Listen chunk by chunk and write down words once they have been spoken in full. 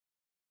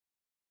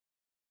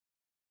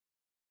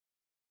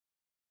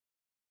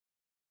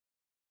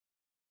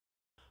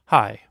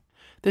Hi,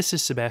 this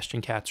is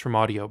Sebastian Katz from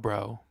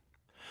Audiobro.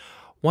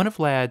 One of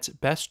LADD's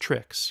best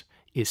tricks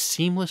is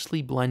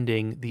seamlessly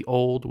blending the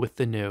old with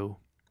the new,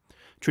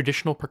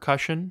 traditional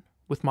percussion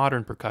with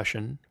modern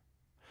percussion,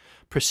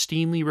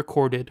 pristinely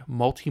recorded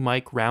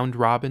multi-mic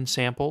round-robin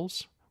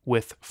samples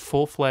with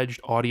full-fledged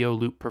audio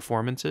loop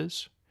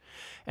performances,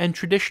 and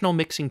traditional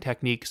mixing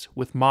techniques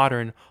with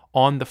modern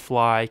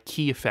on-the-fly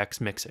KeyFX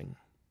mixing.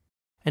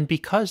 And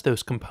because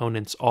those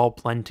components all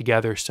blend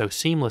together so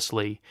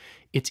seamlessly,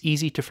 it's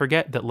easy to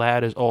forget that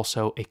LADD is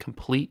also a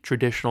complete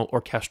traditional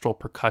orchestral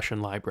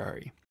percussion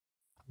library.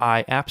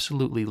 I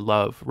absolutely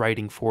love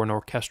writing for an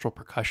orchestral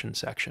percussion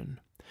section.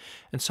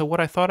 And so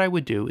what I thought I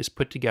would do is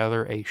put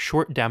together a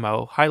short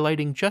demo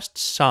highlighting just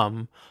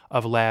some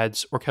of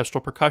LADD's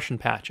orchestral percussion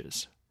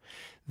patches.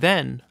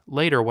 Then,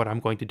 later what I'm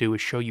going to do is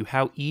show you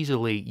how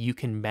easily you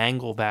can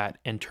mangle that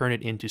and turn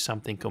it into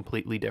something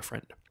completely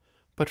different.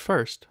 But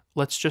first,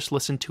 let's just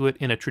listen to it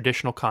in a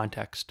traditional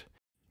context.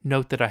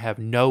 Note that I have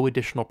no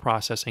additional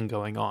processing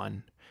going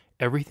on.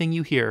 Everything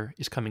you hear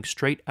is coming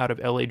straight out of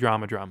LA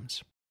Drama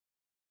Drums.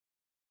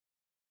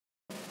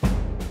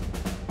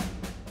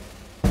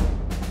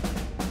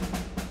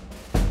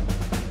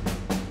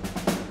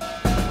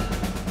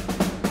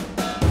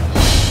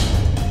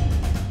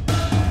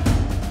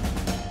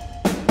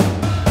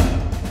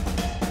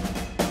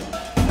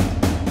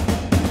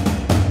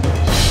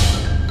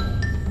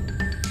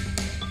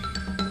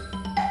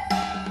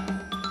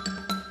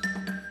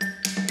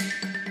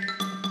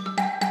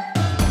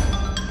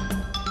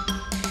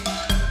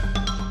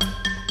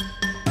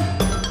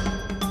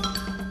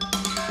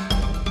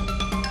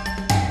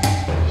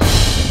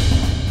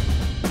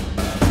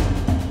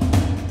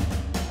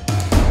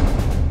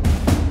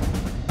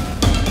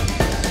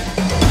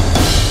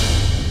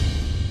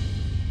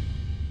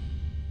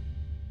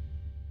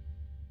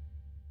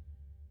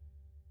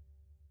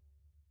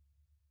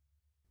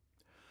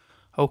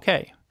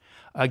 Okay,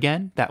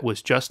 again, that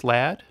was just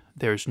LADD.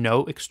 There's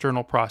no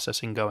external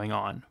processing going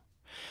on.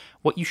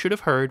 What you should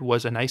have heard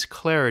was a nice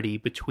clarity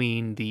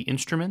between the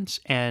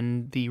instruments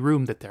and the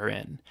room that they're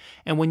in.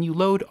 And when you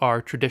load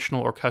our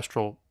traditional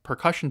orchestral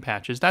percussion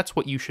patches, that's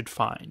what you should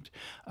find.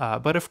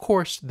 But of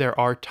course, there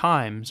are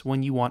times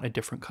when you want a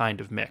different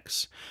kind of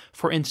mix.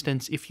 For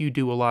instance, if you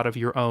do a lot of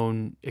your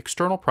own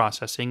external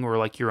processing or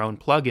like your own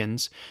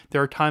plugins,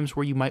 there are times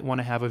where you might want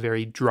to have a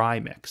very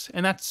dry mix.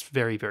 And that's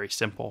very, very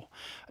simple.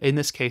 In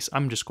this case,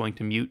 I'm just going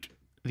to mute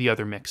the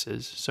other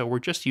mixes. So we're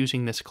just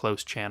using this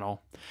closed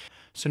channel.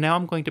 So now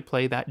I'm going to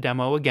play that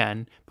demo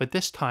again, but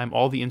this time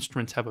all the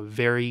instruments have a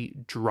very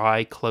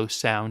dry, close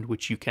sound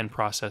which you can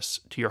process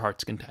to your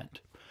heart's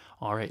content.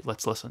 All right,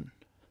 let's listen.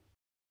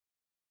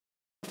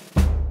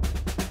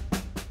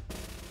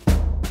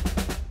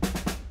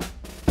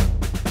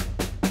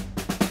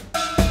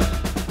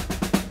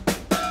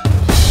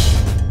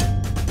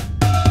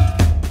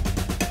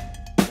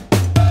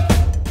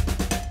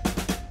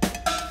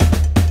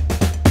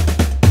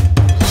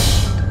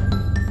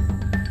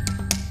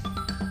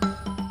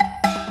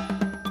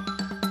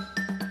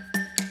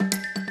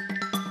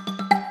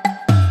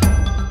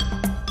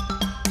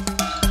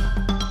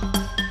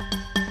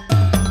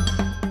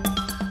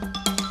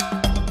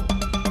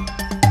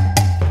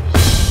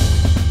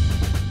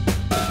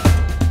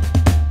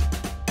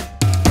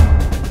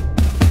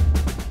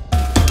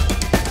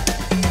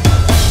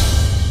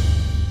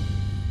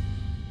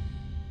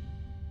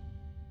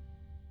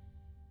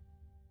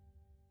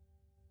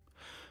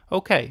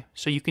 Okay,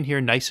 so you can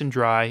hear nice and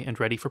dry and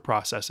ready for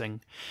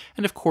processing.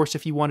 And of course,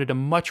 if you wanted a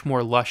much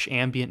more lush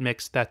ambient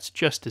mix, that's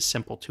just as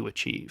simple to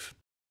achieve.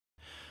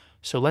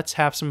 So let's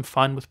have some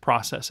fun with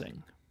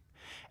processing.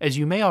 As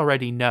you may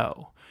already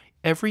know,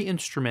 every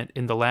instrument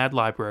in the LADD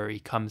library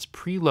comes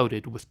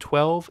preloaded with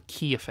 12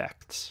 key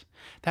effects.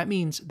 That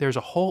means there's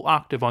a whole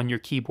octave on your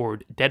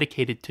keyboard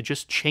dedicated to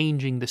just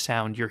changing the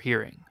sound you're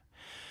hearing.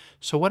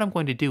 So what I'm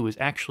going to do is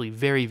actually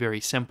very, very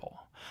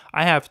simple.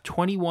 I have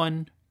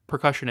 21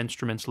 percussion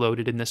instruments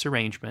loaded in this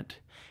arrangement,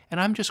 and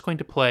I'm just going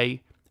to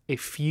play a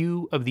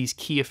few of these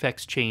key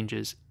effects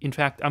changes. In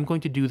fact, I'm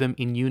going to do them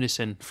in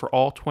unison for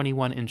all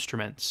 21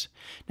 instruments.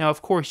 Now,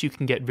 of course, you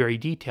can get very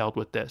detailed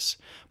with this,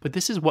 but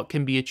this is what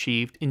can be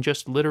achieved in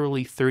just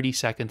literally 30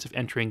 seconds of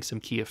entering some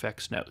key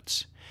effects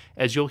notes.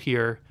 As you'll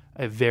hear,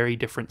 a very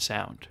different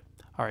sound.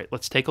 All right,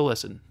 let's take a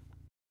listen.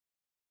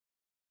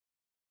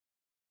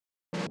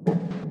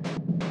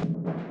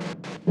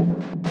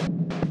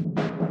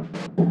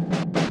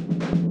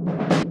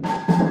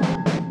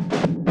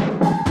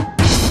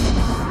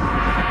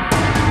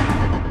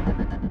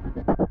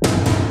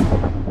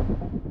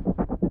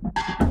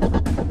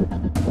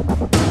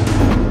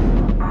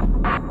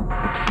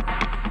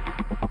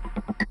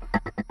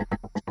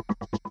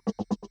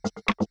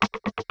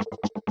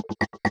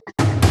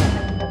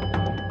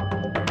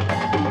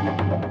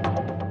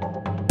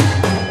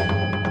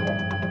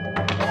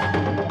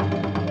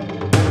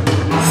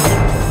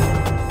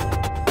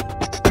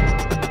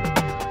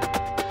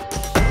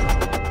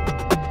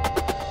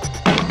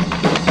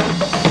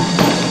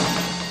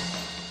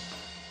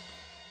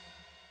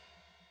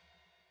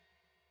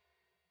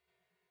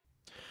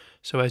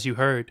 So as you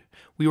heard,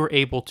 we were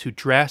able to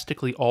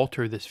drastically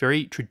alter this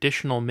very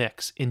traditional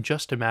mix in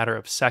just a matter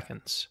of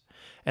seconds.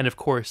 And of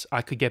course,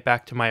 I could get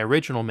back to my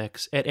original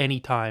mix at any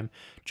time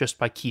just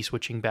by key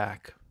switching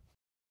back.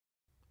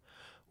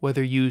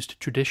 Whether used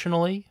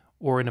traditionally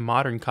or in a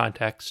modern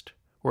context,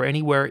 or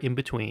anywhere in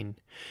between,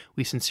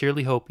 we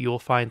sincerely hope you will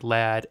find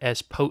LADD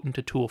as potent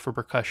a tool for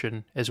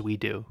percussion as we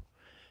do.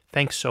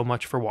 Thanks so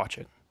much for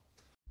watching.